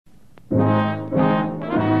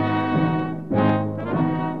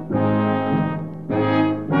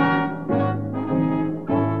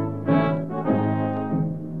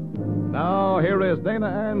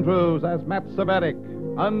stars as Matt Savetic,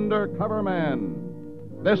 Undercover Man.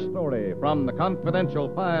 This story from the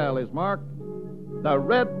confidential file is marked The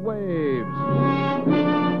Red Waves.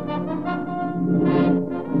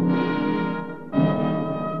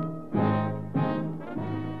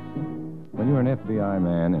 When you're an FBI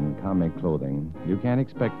man in comic clothing, you can't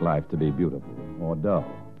expect life to be beautiful or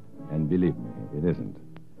dull. And believe me, it isn't.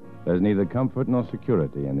 There's neither comfort nor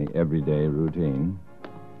security in the everyday routine.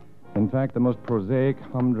 In fact, the most prosaic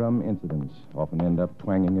humdrum incidents often end up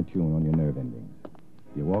twanging a tune on your nerve endings.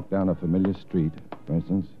 You walk down a familiar street, for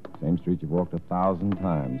instance, same street you've walked 1,000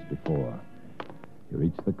 times before. You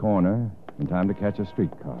reach the corner in time to catch a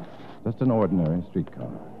streetcar, just an ordinary streetcar.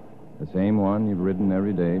 The same one you've ridden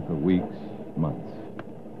every day for weeks, months.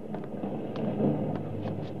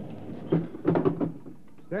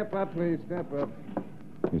 Step up, please. Step up.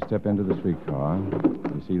 You step into the streetcar.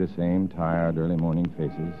 You see the same tired early morning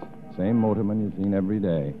faces. Same motorman you've seen every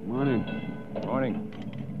day. Morning. Morning.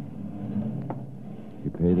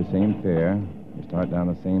 You pay the same fare. You start down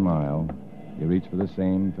the same aisle. You reach for the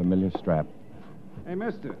same familiar strap. Hey,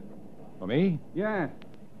 mister. For me? Yeah.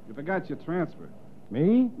 You forgot your transfer.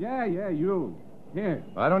 Me? Yeah, you. Here.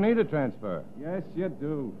 I don't need a transfer. Yes, you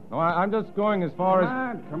do. No, I'm just going as far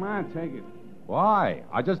Come on, take it. Why?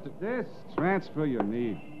 This transfer you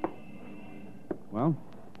need. Well?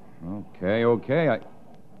 Okay.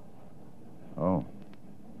 Oh,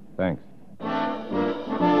 thanks.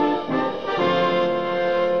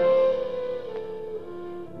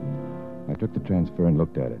 I took the transfer and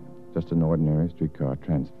looked at it. Just an ordinary streetcar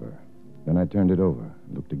transfer. Then I turned it over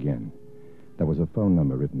and looked again. There was a phone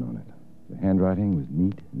number written on it. The handwriting was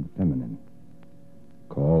neat and feminine.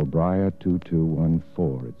 Call Briar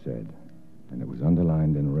 2214, it said. And it was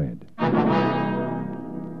underlined in red.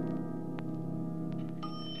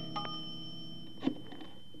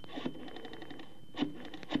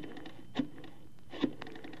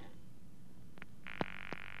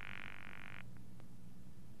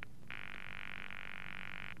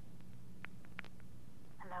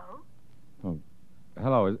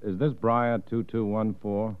 Hello, is this Briar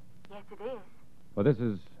 2214? Yes, it is. Well, this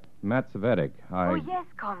is Matt Savetic. Oh, yes,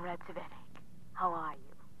 Comrade Savetic. How are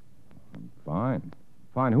you? I'm fine.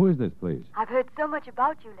 Fine. Who is this, please? I've heard so much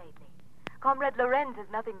about you lately. Comrade Lorenz has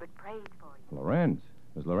nothing but praise for you. Lorenz?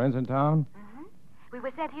 Is Lorenz in town? Mm-hmm. We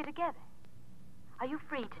were sent here together. Are you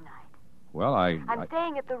free tonight? Well, I'm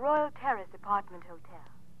staying at the Royal Terrace Apartment Hotel.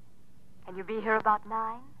 Can you be here about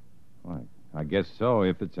 9? Well, I guess so,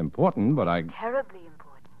 if it's important, but Terribly important.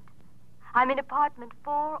 I'm in apartment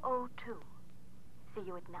 402. See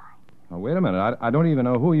you at 9. Oh, wait a minute. I don't even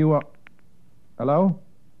know who you are. Hello?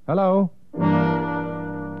 Hello? Well,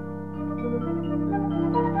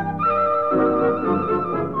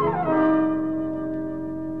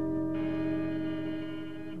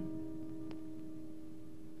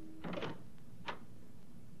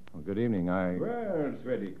 good evening. Well,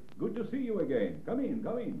 Svedig, good to see you again. Come in.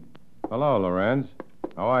 Hello, Lorenz.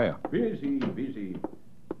 How are you? Busy.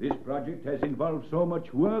 This project has involved so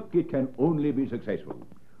much work, it can only be successful.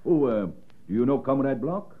 Oh, do you know Comrade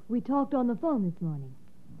Block? We talked on the phone this morning.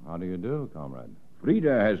 How do you do, comrade?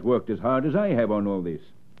 Frida has worked as hard as I have on all this,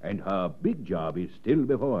 and her big job is still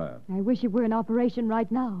before her. I wish it were in operation right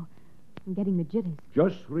now. I'm getting the jitters.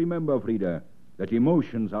 Just remember, Frida, that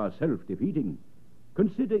emotions are self-defeating.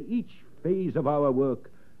 Consider each phase of our work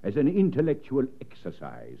as an intellectual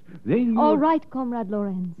exercise. Then All right, Comrade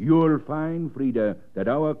Lorenz. You'll find, Frida, that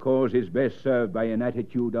our cause is best served by an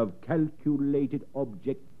attitude of calculated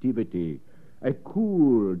objectivity. A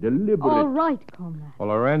cool, deliberate... All right, Comrade. Well,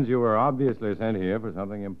 Lorenz, you were obviously sent here for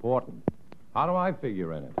something important. How do I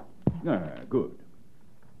figure in it? Good.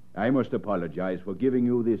 I must apologize for giving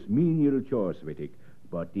you this menial chore, Svitik,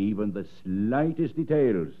 but even the slightest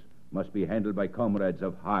details must be handled by comrades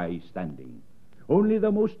of high standing. Only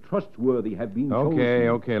the most trustworthy have been chosen.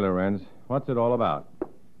 Okay, Lorenz. What's it all about?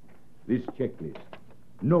 This checklist.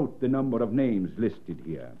 Note the number of names listed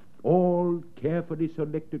here. All carefully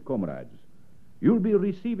selected comrades. You'll be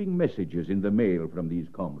receiving messages in the mail from these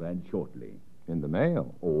comrades shortly. In the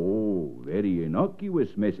mail? Oh, very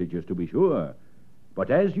innocuous messages, to be sure.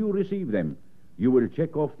 But as you receive them, you will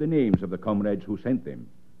check off the names of the comrades who sent them.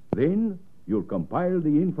 Then you'll compile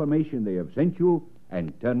the information they have sent you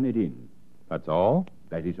and turn it in. That's all?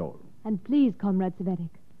 That is all. And please, Comrade Savetic,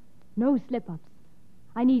 no slip-ups.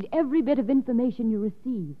 I need every bit of information you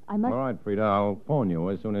receive. I must... All right, Frida, I'll phone you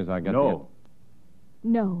as soon as I get No.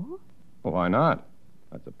 No? Well, why not?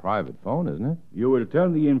 That's a private phone, isn't it? You will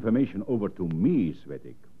turn the information over to me,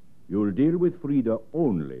 Svetik. You'll deal with Frida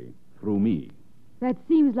only through me. That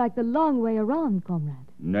seems like the long way around, Comrade.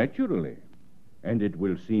 Naturally. And it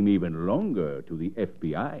will seem even longer to the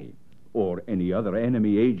FBI or any other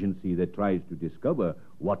enemy agency that tries to discover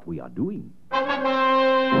what we are doing.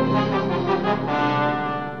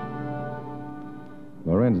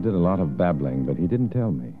 Lorenz did a lot of babbling, but he didn't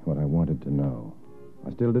tell me what I wanted to know.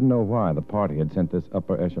 I still didn't know why the party had sent this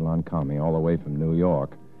upper echelon commie all the way from New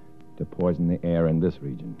York to poison the air in this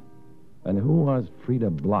region. And who was Frida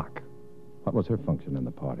Block? What was her function in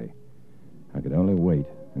the party? I could only wait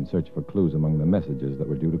and search for clues among the messages that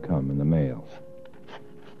were due to come in the mail.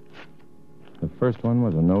 The first one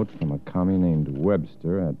was a note from a commie named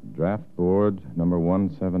Webster at draft board number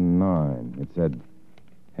 179. It said,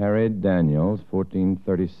 Harry Daniels,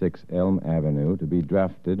 1436 Elm Avenue, to be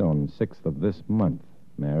drafted on 6th of this month.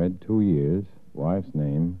 Married 2 years. Wife's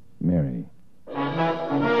name, Mary.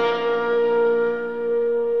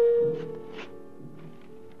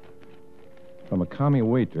 From a commie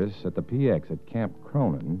waitress at the PX at Camp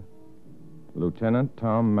Cronin, Lieutenant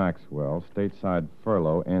Tom Maxwell, stateside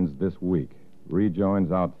furlough ends this week.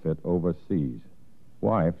 Rejoins outfit overseas.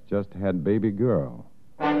 Wife just had baby girl.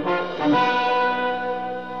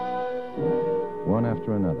 One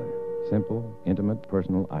after another. Simple, intimate,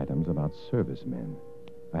 personal items about servicemen.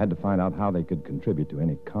 I had to find out how they could contribute to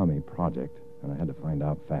any commie project, and I had to find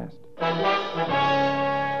out fast.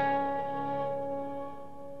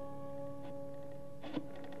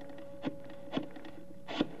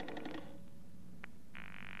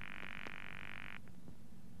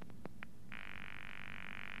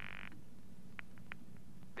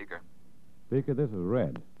 Speaker, this is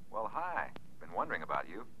Red. Well, hi. Been wondering about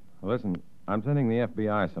you. Well, listen, I'm sending the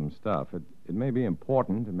FBI some stuff. It may be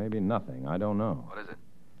important, it may be nothing. I don't know. What is it?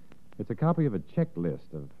 It's a copy of a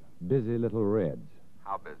checklist of busy little Reds.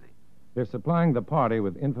 How busy? They're supplying the party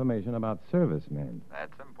with information about servicemen.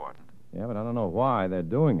 That's important. Yeah, but I don't know why they're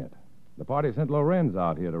doing it. The party sent Lorenz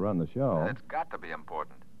out here to run the show. It's got to be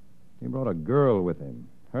important. He brought a girl with him.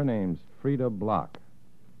 Her name's Frida Block.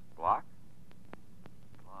 Block?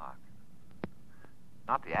 Block.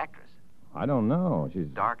 Not the actress. I don't know. She's...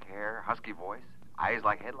 Dark hair, husky voice, eyes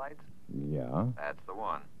like headlights? Yeah. That's the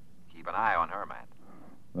one. Keep an eye on her, Matt.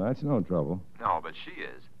 That's no trouble. No, but she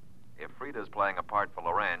is. If Frida's playing a part for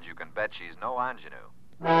Lorenz, you can bet she's no ingenue.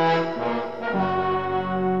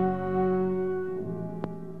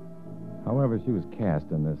 However she was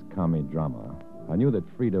cast in this commie drama, I knew that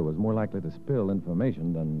Frida was more likely to spill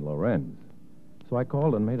information than Lorenz. So I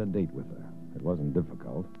called and made a date with her. It wasn't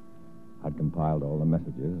difficult. I'd compiled all the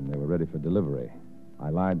messages, and they were ready for delivery. I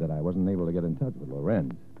lied that I wasn't able to get in touch with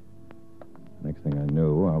Lorenz. Next thing I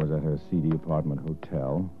knew, I was at her seedy apartment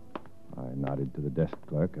hotel. I nodded to the desk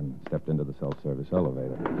clerk and stepped into the self-service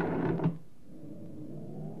elevator.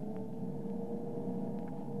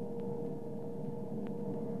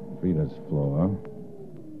 Frida's floor.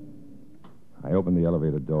 I opened the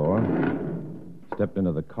elevator door, stepped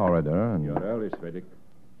into the corridor, and... You're early, Svedic.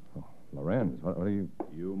 Oh, Lorenz, what are you...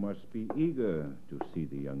 You must be eager to see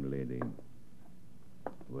the young lady.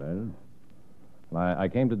 Well? Well, I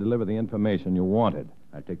came to deliver the information you wanted.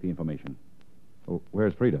 I'll take the information. Oh,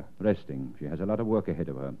 where's Frida? Resting. She has a lot of work ahead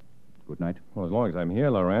of her. Good night. Well, as long as I'm here,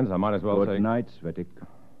 Lorenz, I might as well say... Good night, Svetic.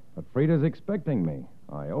 But Frida's expecting me.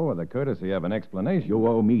 I owe her the courtesy of an explanation. You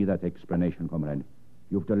owe me that explanation, comrade.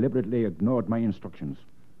 You've deliberately ignored my instructions.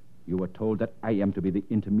 You were told that I am to be the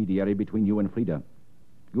intermediary between you and Frida.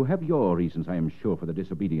 You have your reasons, I am sure, for the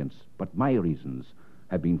disobedience, but my reasons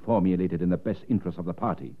have been formulated in the best interest of the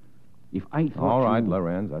party. If I thought All right,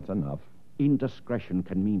 Lorenz, that's enough. Indiscretion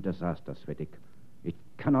can mean disaster, Svetic. It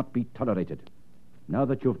cannot be tolerated. Now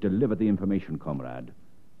that you've delivered the information, comrade,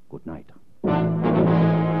 good night.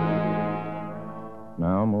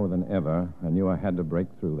 Now, more than ever, I knew I had to break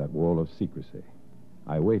through that wall of secrecy.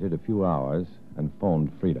 I waited a few hours and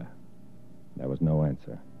phoned Frida. There was no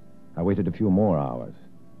answer. I waited a few more hours.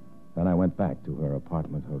 Then I went back to her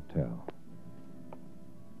apartment hotel.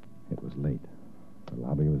 It was late. The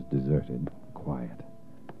lobby was deserted, quiet,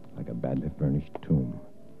 like a badly furnished tomb.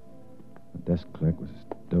 The desk clerk was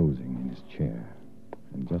dozing in his chair,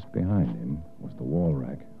 and just behind him was the wall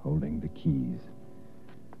rack holding the keys.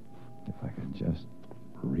 If I could just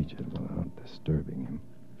reach it without disturbing him.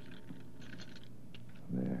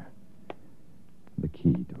 There. The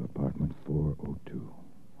key to apartment 402.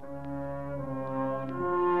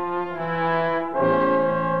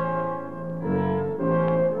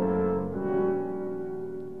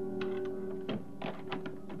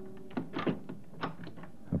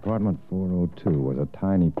 Apartment 402 was a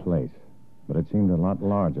tiny place, but it seemed a lot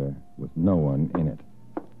larger with no one in it.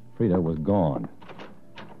 Frida was gone.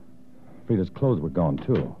 Frida's clothes were gone,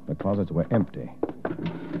 too. The closets were empty.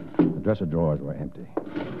 The dresser drawers were empty.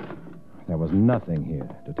 There was nothing here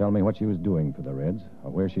to tell me what she was doing for the Reds,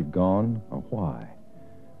 or where she'd gone, or why.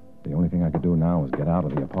 The only thing I could do now was get out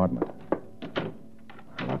of the apartment.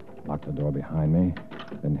 I locked the door behind me,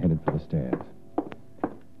 then headed for the stairs.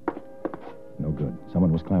 No good.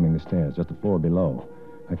 Someone was climbing the stairs, just a floor below.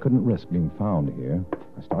 I couldn't risk being found here.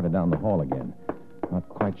 I started down the hall again, not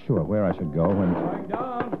quite sure where I should go when... Going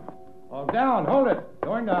down. Oh, down. Hold it.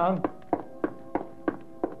 Going down.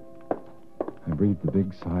 I breathed a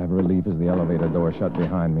big sigh of relief as the elevator door shut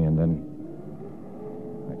behind me, and then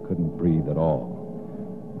I couldn't breathe at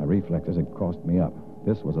all. My reflexes had crossed me up.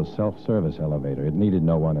 This was a self-service elevator. It needed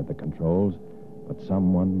no one at the controls, but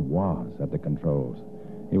someone was at the controls.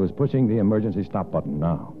 He was pushing the emergency stop button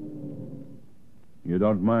now. You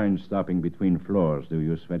don't mind stopping between floors, do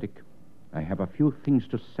you, Svetik? I have a few things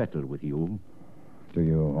to settle with you. Do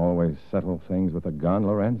you always settle things with a gun,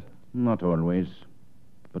 Lorenz? Not always.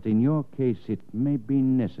 But in your case, it may be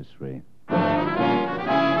necessary.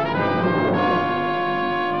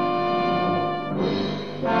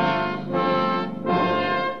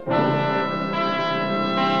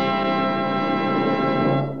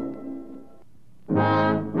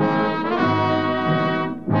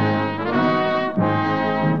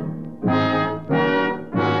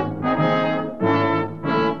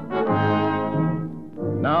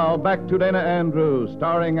 Now back to Dana Andrews,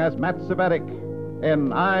 starring as Matt Cvetic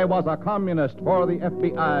in I Was a Communist for the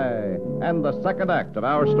FBI, and the second act of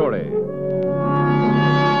our story.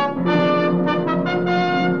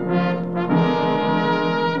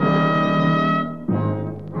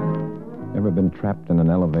 Ever been trapped in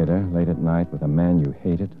an elevator late at night with a man you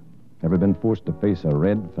hated? Ever been forced to face a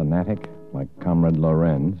red fanatic like Comrade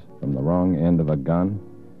Lorenz from the wrong end of a gun?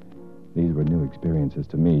 These were new experiences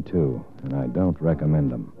to me, too, and I don't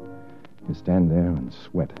recommend them. You stand there and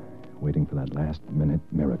sweat, waiting for that last-minute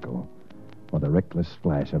miracle, or the reckless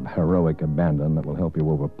flash of heroic abandon that will help you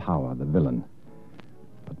overpower the villain.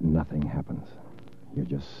 But nothing happens. You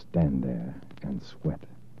just stand there and sweat.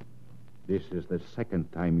 This is the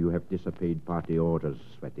second time you have disobeyed party orders,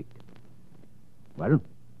 Svetik. Well?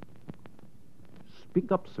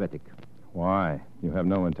 Speak up, Svetik. Why? You have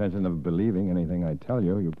no intention of believing anything I tell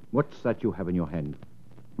you. What's that you have in your hand?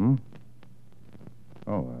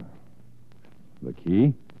 The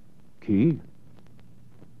key? Key?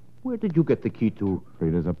 Where did you get the key to?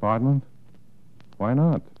 Frida's apartment? Why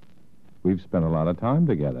not? We've spent a lot of time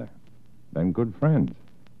together. Been good friends.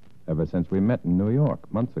 Ever since we met in New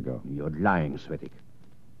York months ago. You're lying, Svetik.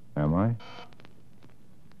 Am I?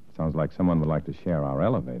 Sounds like someone would like to share our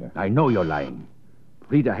elevator. I know you're lying.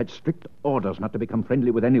 Frida had strict orders not to become friendly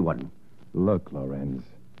with anyone. Look, Lorenz.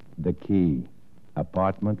 The key.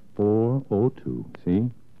 Apartment 402. See?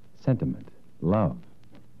 Sentiment. Love.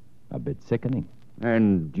 A bit sickening.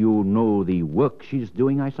 And you know the work she's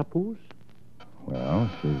doing, I suppose? Well,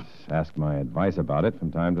 she's asked my advice about it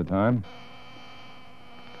from time to time.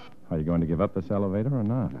 Are you going to give up this elevator or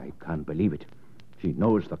not? I can't believe it. She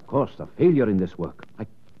knows the cost of failure in this work. I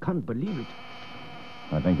can't believe it.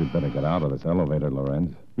 I think we'd better get out of this elevator,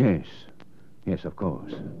 Lorenz. Yes. Yes, of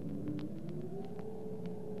course.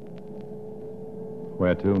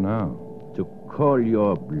 Where to now? To call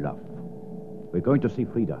your bluff. We're going to see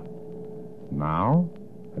Frida. Now?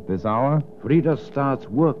 At this hour? Frida starts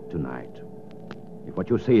work tonight. If what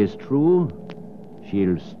you say is true,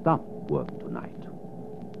 she'll stop work tonight.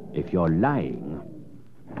 If you're lying...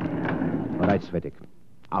 All right, Svetik.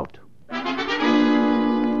 Out.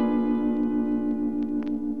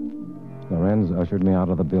 Lorenz ushered me out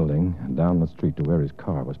of the building and down the street to where his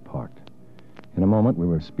car was parked. In a moment, we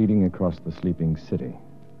were speeding across the sleeping city.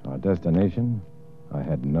 Our destination? I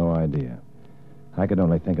had no idea. I could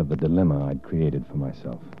only think of the dilemma I'd created for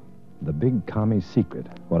myself. The big commie secret,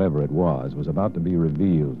 whatever it was about to be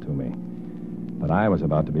revealed to me. But I was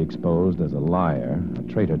about to be exposed as a liar, a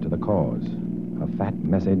traitor to the cause. A fat,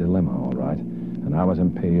 messy dilemma, all right. And I was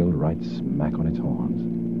impaled right smack on its horns.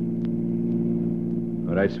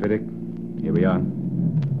 All right, Svetik. Here we are.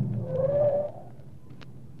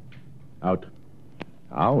 Out.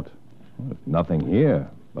 Out? Well, there's nothing here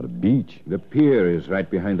but a beach. The pier is right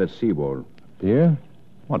behind that seawall. Pier?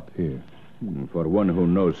 What pier? For one who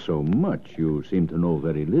knows so much, you seem to know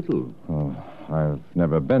very little. Oh, I've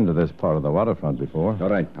never been to this part of the waterfront before. All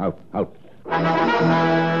right, out.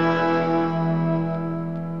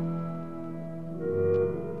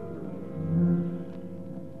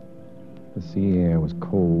 The sea air was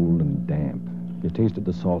cold and damp. You tasted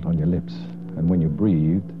the salt on your lips, and when you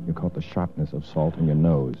breathed, you caught the sharpness of salt in your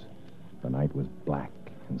nose. The night was black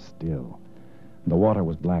and still. The water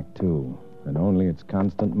was black, too, and only its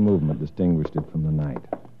constant movement distinguished it from the night.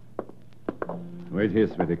 Wait here,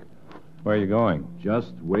 Svetik. Where are you going?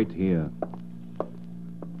 Just wait here.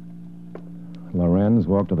 Lorenz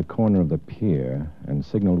walked to the corner of the pier and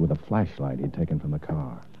signaled with a flashlight he'd taken from the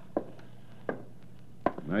car.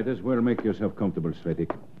 Might as well make yourself comfortable,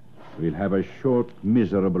 Svetik. We'll have a short,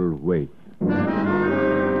 miserable wait.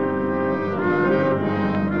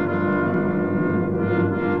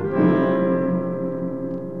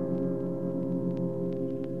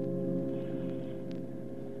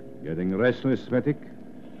 Getting restless, Svetik?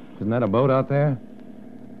 Isn't that a boat out there?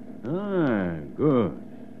 Ah, good.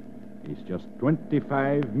 It's just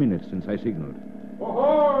 25 minutes since I signaled.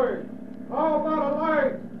 Ahoy! How about a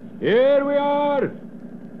light? Here we are!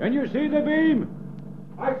 Can you see the beam?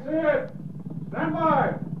 I see it. Stand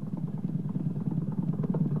by.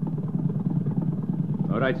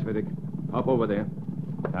 All right, Svetik. Hop over there.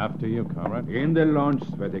 After you, comrade. In the launch,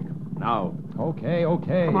 Svetik. Now. Okay.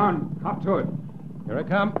 Come on, hop to it. Here I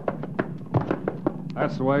come.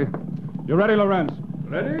 That's the way. You ready, Lorenz?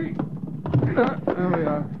 Ready? There we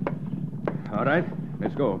are. All right,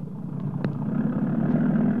 let's go.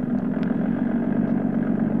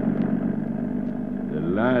 The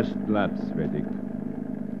last lap, Svetik.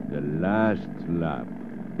 The last lap.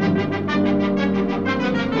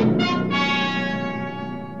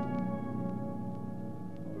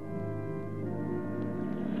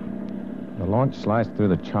 The launch sliced through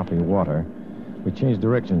the choppy water. We changed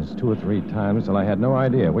directions 2 or 3 times till I had no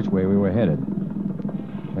idea which way we were headed.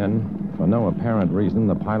 Then, for no apparent reason,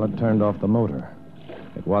 the pilot turned off the motor.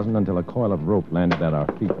 It wasn't until a coil of rope landed at our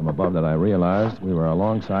feet from above that I realized we were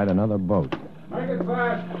alongside another boat. Make it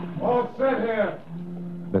fast. All set here.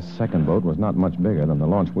 This second boat was not much bigger than the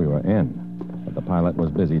launch we were in, but the pilot was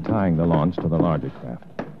busy tying the launch to the larger craft.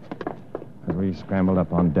 As we scrambled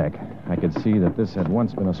up on deck, I could see that this had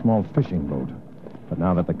once been a small fishing boat. But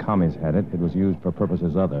now that the commies had it, it was used for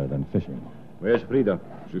purposes other than fishing. Where's Frida?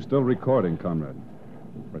 She's still recording, comrade.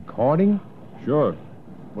 Recording? Sure.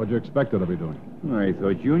 What'd you expect her to be doing? I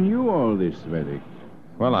thought you knew all this, Svetik.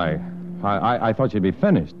 Well, I thought you'd be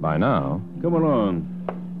finished by now. Come along.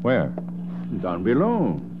 Where? Down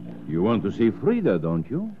below. You want to see Frida, don't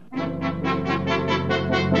you?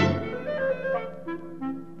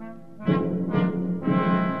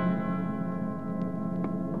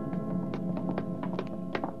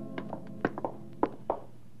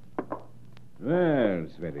 Well,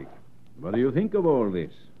 Svetik, what do you think of all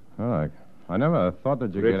this? Oh, I never thought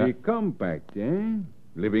that you Pretty could... compact, eh?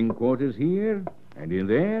 Living quarters here, and in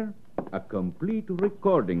there, a complete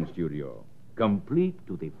recording studio. Complete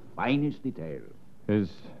to the finest detail. Is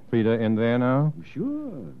Frida in there now?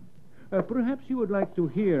 Sure. Perhaps you would like to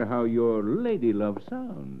hear how your lady love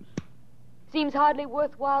sounds. Seems hardly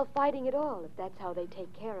worthwhile fighting at all if that's how they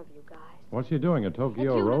take care of you guys. What's she doing, a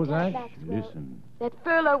Tokyo Had you Rose looked at act? Maxwell? Listen. That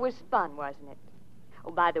furlough was fun, wasn't it?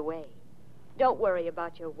 Oh, by the way, don't worry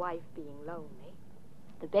about your wife being lonely.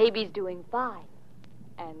 The baby's doing fine.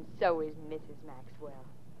 And so is Mrs. Maxwell.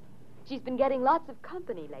 She's been getting lots of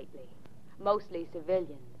company lately. Mostly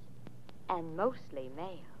civilians. And mostly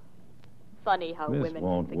male. Funny how This women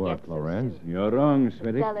won't can work, forget so Lorenz. soon. You're wrong,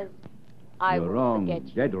 Svetik. Fellas, I You're won't wrong. forget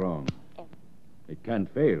you. Dead wrong. It can't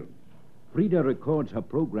fail. Frida records her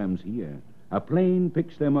programs here. A plane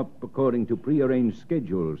picks them up according to prearranged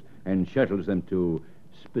schedules and shuttles them to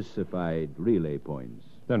specified relay points.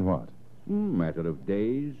 Then what? Matter of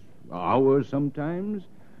days, hours sometimes,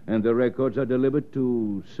 and the records are delivered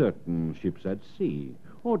to certain ships at sea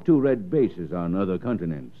or to red bases on other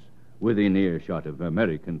continents, within earshot of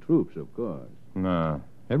American troops, of course. No,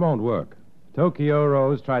 it won't work. Tokyo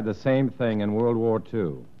Rose tried the same thing in World War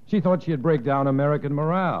II. She thought she'd break down American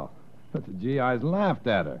morale, but the GIs laughed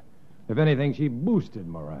at her. If anything, she boosted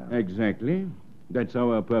morale. Exactly. That's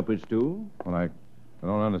our purpose, too. Well, I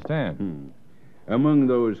don't understand. Among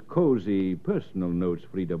those cozy personal notes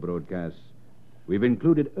Frida broadcasts, we've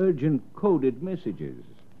included urgent coded messages.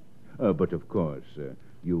 But, of course,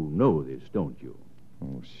 you know this, don't you?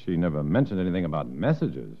 Oh, she never mentioned anything about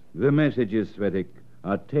messages. The messages, Svetik,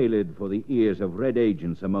 are tailored for the ears of red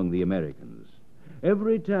agents among the Americans.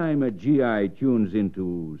 Every time a GI tunes in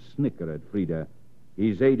to snicker at Frida,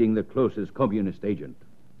 he's aiding the closest communist agent.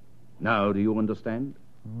 Now, do you understand?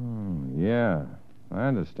 Yeah, I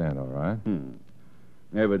understand, all right.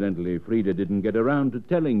 Evidently, Frida didn't get around to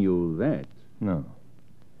telling you that. No,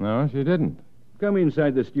 she didn't. Come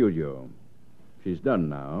inside the studio. She's done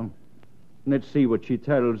now. Let's see what she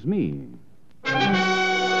tells me.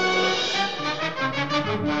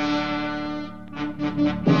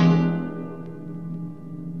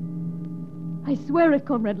 I swear it,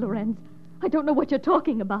 Comrade Lorenz. I don't know what you're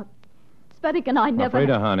talking about. Svetik and I never...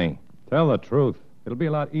 Frida, honey, tell the truth. It'll be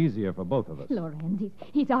a lot easier for both of us. Lorenz,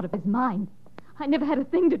 he's out of his mind. I never had a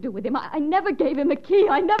thing to do with him. I never gave him a key.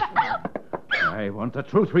 I never... I want the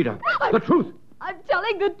truth, Rita. The truth. I'm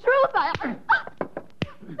telling the truth. I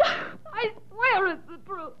swear it's the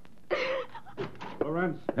truth.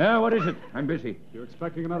 Lorenz, Yeah, what is it? I'm busy. you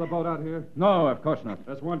expecting another boat out here? No, of course not.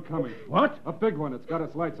 There's one coming. What? A big one. It's got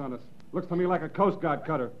its lights on us. Looks to me like a Coast Guard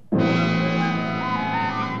cutter.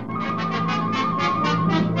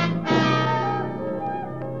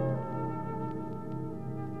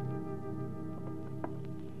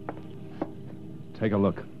 Take a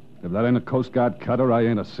look. If that ain't a Coast Guard cutter, I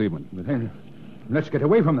ain't a seaman. Then let's get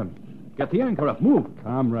away from them. Get the anchor up. Move.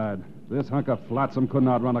 Comrade, this hunk of flotsam couldn't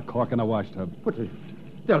outrun a cork in a wash tub. But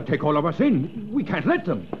they'll take all of us in. We can't let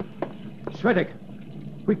them. Svedik,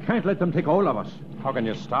 we can't let them take all of us. How can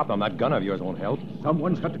you stop them? That gun of yours won't help.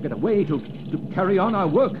 Someone's got to get away to carry on our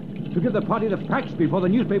work, to give the party the facts before the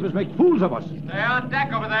newspapers make fools of us. Stay on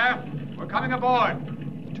deck over there. We're coming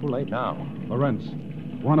aboard. Too late now. Lorenz,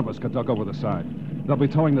 one of us could duck over the side. They'll be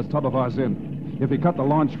towing this tub of ours in. If he cut the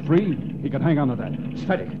launch free, he could hang on to that.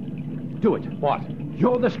 Svedik, do it. What?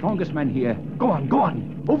 You're the strongest man here. Go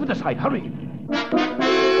on. Over the side. Hurry.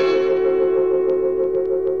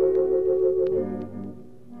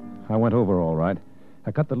 I went over all right.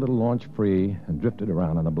 I cut the little launch free and drifted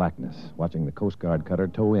around in the blackness, watching the Coast Guard cutter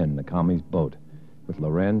tow in the commie's boat with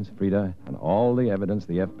Lorenz, Frida, and all the evidence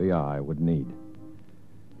the FBI would need.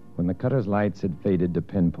 When the cutter's lights had faded to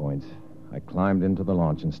pinpoints, I climbed into the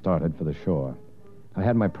launch and started for the shore. I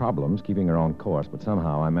had my problems keeping her on course, but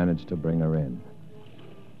somehow I managed to bring her in.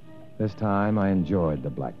 This time I enjoyed the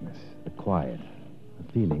blackness, the quiet,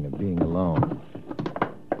 the feeling of being alone.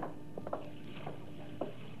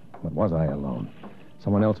 But was I alone?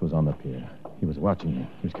 Someone else was on the pier. He was watching me.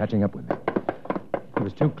 He was catching up with me. He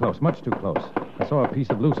was too close, much too close. I saw a piece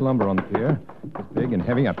of loose lumber on the pier. It was big and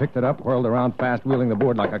heavy. I picked it up, whirled around fast, wheeling the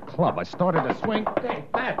board like a club. I started to swing. Hey,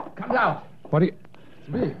 Matt, come down. What do you... It's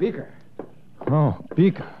me, Beaker. Oh,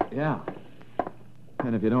 Beaker. Yeah.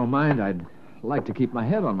 And if you don't mind, I'd like to keep my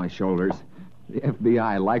head on my shoulders. The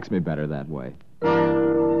FBI likes me better that way.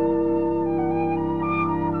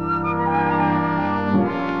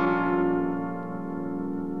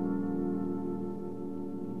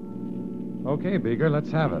 Okay, Beaker,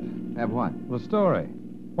 let's have it. Have what? The story.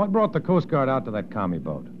 What brought the Coast Guard out to that commie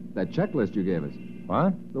boat? That checklist you gave us.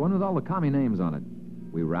 What? The one with all the commie names on it.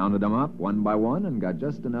 We rounded them up one by one and got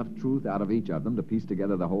just enough truth out of each of them to piece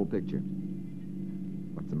together the whole picture.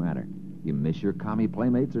 What's the matter? You miss your commie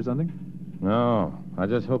playmates or something? No. I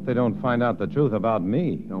just hope they don't find out the truth about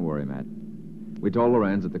me. Don't worry, Matt. We told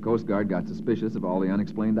Lorenz that the Coast Guard got suspicious of all the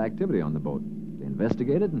unexplained activity on the boat. They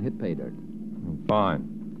investigated and hit pay dirt.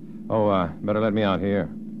 Fine. Oh, better let me out here.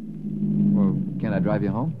 Well, can't I drive you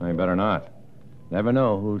home? I better not. Never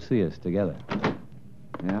know who'll see us together.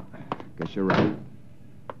 Yeah, guess you're right.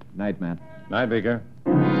 Night, Matt. Night, Beaker.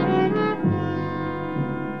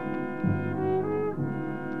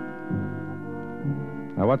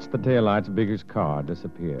 I watched the taillights of Beaker's car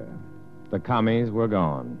disappear. The commies were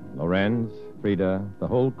gone. Lorenz, Frida, the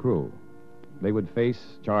whole crew. They would face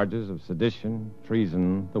charges of sedition,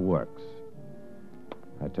 treason, the works.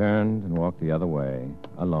 I turned and walked the other way,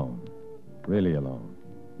 alone. Really alone.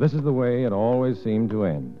 This is the way it always seemed to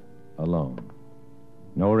end, alone.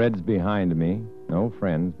 No Reds behind me, no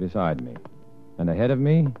friends beside me. And ahead of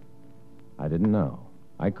me, I didn't know.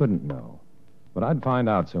 I couldn't know. But I'd find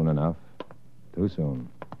out soon enough. Too soon.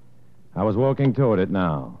 I was walking toward it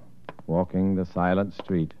now, walking the silent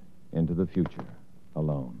street into the future,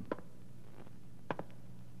 alone.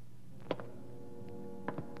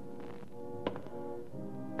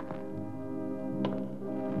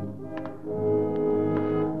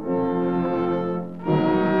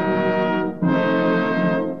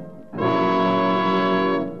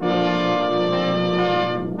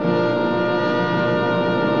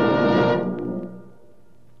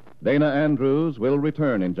 Dana Andrews will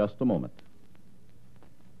return in just a moment.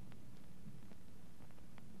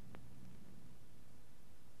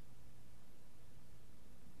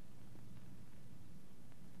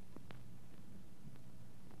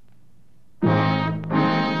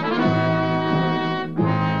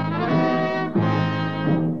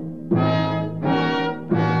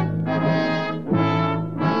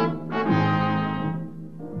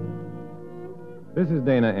 This is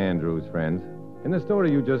Dana Andrews, friends. In the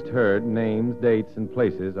story you just heard, names, dates, and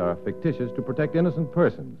places are fictitious to protect innocent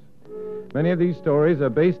persons. Many of these stories are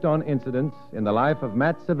based on incidents in the life of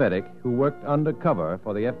Matt Cvetic, who worked undercover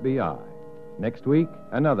for the FBI. Next week,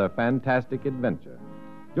 another fantastic adventure.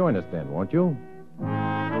 Join us then, won't you?